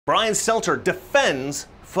Brian Stelter defends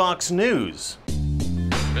Fox News.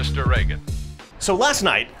 Mr. Reagan. So last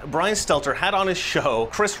night, Brian Stelter had on his show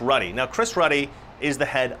Chris Ruddy. Now, Chris Ruddy is the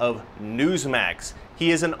head of Newsmax. He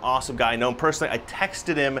is an awesome guy. I know him personally. I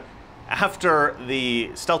texted him after the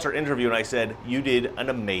Stelter interview and I said, "You did an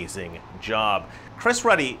amazing job." Chris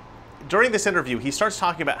Ruddy, during this interview, he starts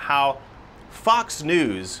talking about how Fox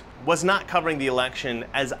News was not covering the election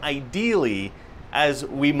as ideally as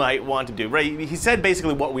we might want to do. Right? He said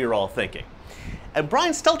basically what we were all thinking. And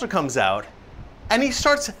Brian Stelter comes out and he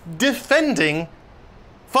starts defending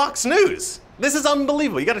Fox News. This is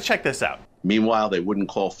unbelievable. You got to check this out. Meanwhile, they wouldn't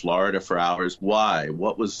call Florida for hours. Why?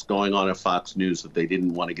 What was going on at Fox News that they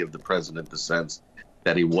didn't want to give the president the sense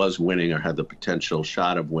that he was winning or had the potential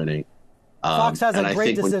shot of winning? Fox has a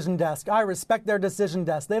great decision desk. I respect their decision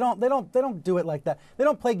desk. They don't do it like that. They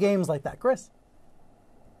don't play games like that, Chris.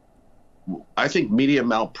 I think media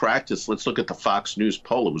malpractice. Let's look at the Fox News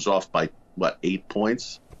poll. It was off by, what, 8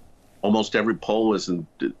 points? Almost every poll was in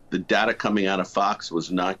the data coming out of Fox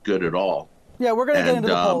was not good at all. Yeah, we're going to get into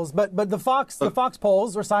the polls, but the Fox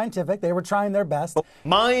polls were scientific. They were trying their best.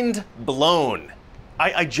 Mind blown.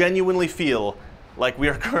 I genuinely feel like we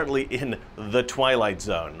are currently in the Twilight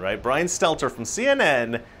Zone, right? Brian Stelter from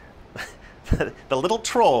CNN, the little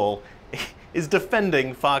troll, is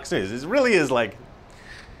defending Fox News. It really is like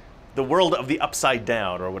the world of the upside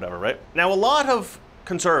down or whatever, right? Now, a lot of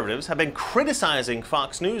conservatives have been criticizing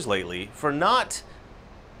Fox News lately for not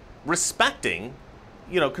respecting,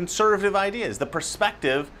 conservative ideas, the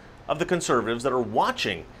perspective of the conservatives that are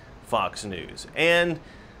watching Fox News. And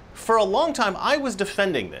for a long time, I was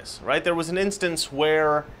defending this, right? There was an instance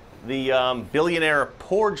where the billionaire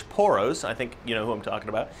George Soros, I think you know who I'm talking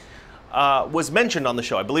about, was mentioned on the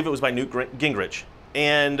show. I believe it was by Newt Gingrich.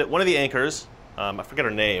 And one of the anchors, I forget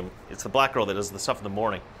her name, it's the black girl that does the stuff in the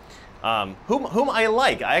morning, whom I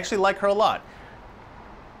like. I actually like her a lot.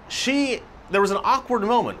 There was an awkward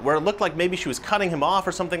moment where it looked like maybe she was cutting him off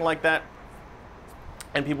or something like that.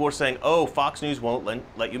 And people were saying, oh, Fox News won't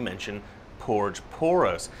let you mention George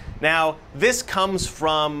Soros. Now, this comes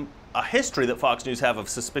from a history that Fox News have of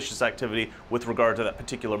suspicious activity with regard to that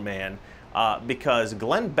particular man, because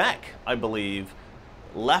Glenn Beck, I believe,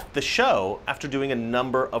 left the show after doing a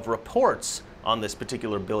number of reports on this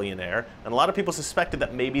particular billionaire, and a lot of people suspected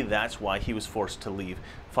that maybe that's why he was forced to leave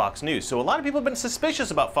Fox News. So a lot of people have been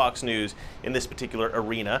suspicious about Fox News in this particular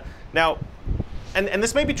arena. Now, and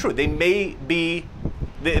this may be true. They may be,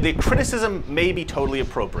 the criticism may be totally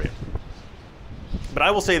appropriate. But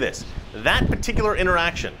I will say this, that particular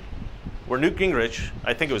interaction where Newt Gingrich,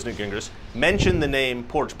 I think it was Newt Gingrich, mentioned the name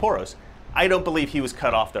George Soros, I don't believe he was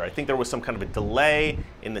cut off there. I think there was some kind of a delay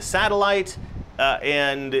in the satellite,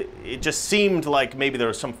 and it just seemed like maybe there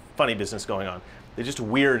was some funny business going on. It's just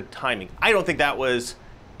weird timing. I don't think that was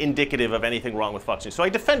indicative of anything wrong with Fox News, so I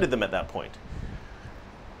defended them at that point.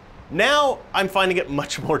 Now I'm finding it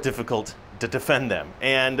much more difficult to defend them,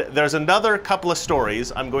 and there's another couple of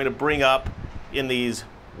stories I'm going to bring up in these,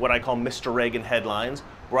 what I call Mr. Reagan headlines,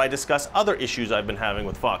 where I discuss other issues I've been having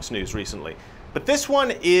with Fox News recently. But this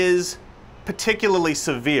one is particularly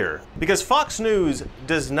severe because Fox News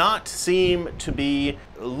does not seem to be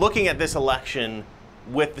looking at this election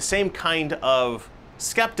with the same kind of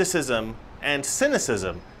skepticism and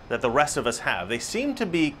cynicism that the rest of us have. They seem to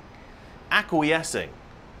be acquiescing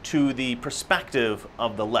to the perspective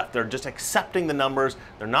of the left. They're just accepting the numbers.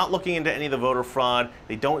 They're not looking into any of the voter fraud.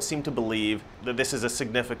 They don't seem to believe that this is a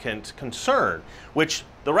significant concern, which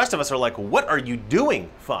the rest of us are like, what are you doing,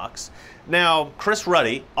 Fox? Now, Chris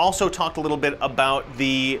Ruddy also talked a little bit about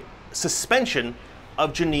the suspension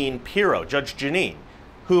of Jeanine Pirro, Judge Jeanine,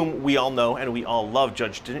 whom we all know and we all love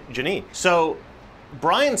Judge Jeanine. So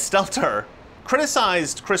Brian Stelter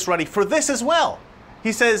criticized Chris Ruddy for this as well.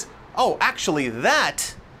 He says, oh, actually,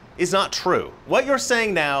 that is not true. What you're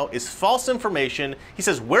saying now is false information. He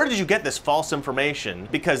says, where did you get this false information?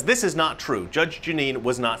 Because this is not true. Judge Jeanine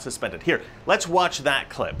was not suspended. Here, let's watch that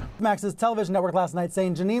clip. Max's television network last night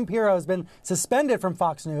saying Jeanine Pirro has been suspended from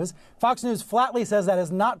Fox News. Fox News flatly says that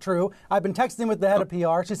is not true. I've been texting with the head of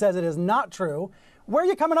PR. She says it is not true. Where are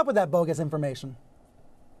you coming up with that bogus information?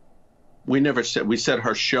 We never said, we said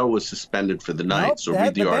her show was suspended for the night. Nope, so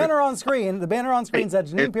read the article. The banner on screen said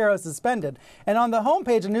Jeanine Pirro is suspended. And on the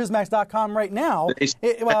homepage of Newsmax.com right now, as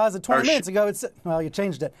of 20 minutes ago, you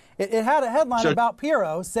changed it. It had a headline about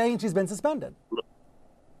Pirro saying she's been suspended.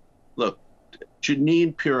 Look,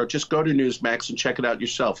 Jeanine Pirro, just go to Newsmax and check it out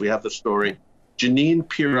yourself. We have the story. Jeanine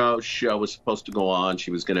Pirro's show was supposed to go on.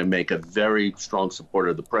 She was going to make a very strong supporter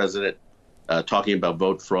of the president, talking about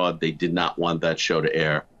vote fraud. They did not want that show to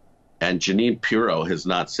air. And Jeanine Pirro has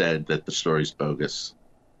not said that the story's bogus.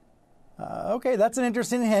 Okay, that's an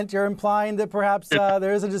interesting hint. You're implying that perhaps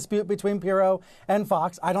there is a dispute between Pirro and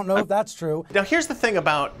Fox. I don't know if that's true. Now, here's the thing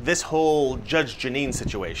about this whole Judge Jeanine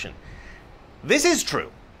situation. This is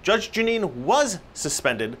true. Judge Jeanine was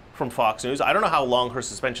suspended from Fox News. I don't know how long her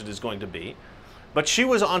suspension is going to be, but she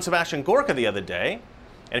was on Sebastian Gorka the other day.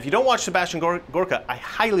 And if you don't watch Sebastian Gorka, I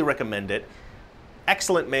highly recommend it.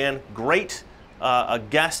 Excellent man, great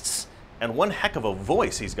guests, and one heck of a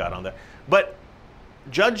voice he's got on there. But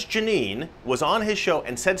Judge Jeanine was on his show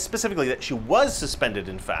and said specifically that she was suspended,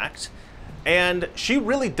 in fact, and she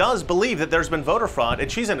really does believe that there's been voter fraud,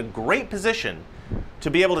 and she's in a great position to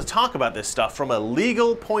be able to talk about this stuff from a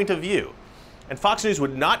legal point of view. And Fox News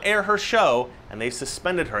would not air her show, and they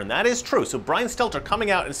suspended her, and that is true. So Brian Stelter coming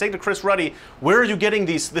out and saying to Chris Ruddy, where are you getting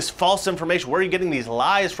this false information? Where are you getting these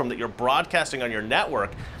lies from that you're broadcasting on your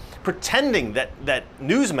network? Pretending that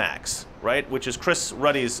Newsmax, right, which is Chris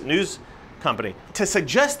Ruddy's news company, to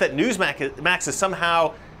suggest that Newsmax is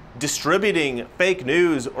somehow distributing fake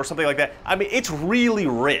news or something like that. I mean, it's really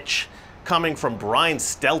rich coming from Brian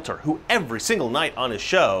Stelter, who every single night on his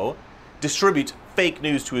show distributes fake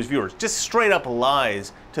news to his viewers, just straight up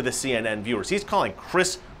lies to the CNN viewers. He's calling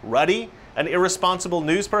Chris Ruddy an irresponsible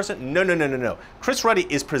news person. No. Chris Ruddy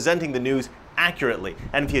is presenting the news accurately.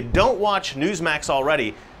 And if you don't watch Newsmax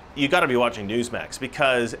already, you got to be watching Newsmax,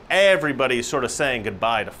 because everybody's sort of saying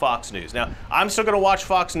goodbye to Fox News. Now, I'm still going to watch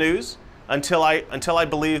Fox News until I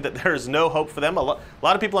believe that there's no hope for them. A lot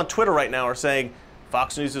of people on Twitter right now are saying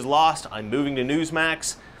Fox News is lost. I'm moving to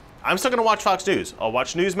Newsmax. I'm still going to watch Fox News. I'll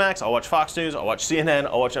watch Newsmax. I'll watch Fox News. I'll watch CNN.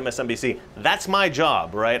 I'll watch MSNBC. That's my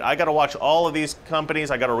job, right? I got to watch all of these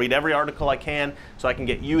companies. I got to read every article I can so I can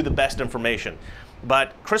get you the best information.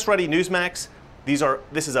 But Chris Ruddy, Newsmax,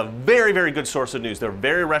 this is a very, very good source of news. They're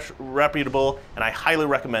very reputable, and I highly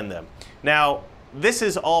recommend them. Now, this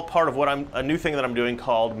is all part of a new thing that I'm doing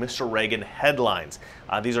called Mr. Reagan Headlines.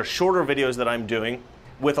 These are shorter videos that I'm doing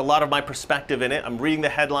with a lot of my perspective in it. I'm reading the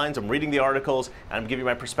headlines, I'm reading the articles, and I'm giving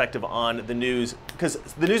my perspective on the news, because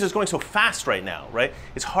the news is going so fast right now, right?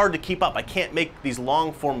 It's hard to keep up. I can't make these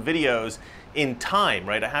long-form videos in time,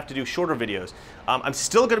 right? I have to do shorter videos. I'm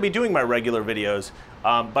still going to be doing my regular videos,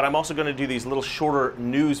 but I'm also going to do these little shorter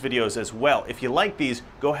news videos as well. If you like these,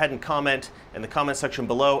 go ahead and comment in the comment section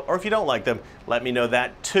below, or if you don't like them, let me know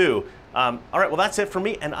that too. All right, well, that's it for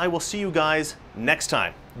me, and I will see you guys next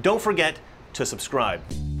time. Don't forget to subscribe.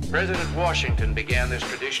 President Washington began this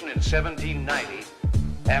tradition in 1790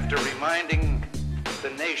 after reminding the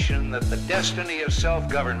nation that the destiny of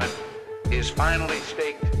self-government is finally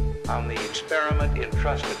staked on the experiment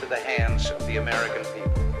entrusted to the hands of the American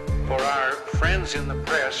people. For our friends in the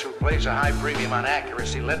press who place a high premium on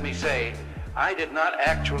accuracy, let me say, I did not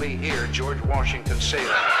actually hear George Washington say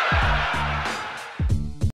that.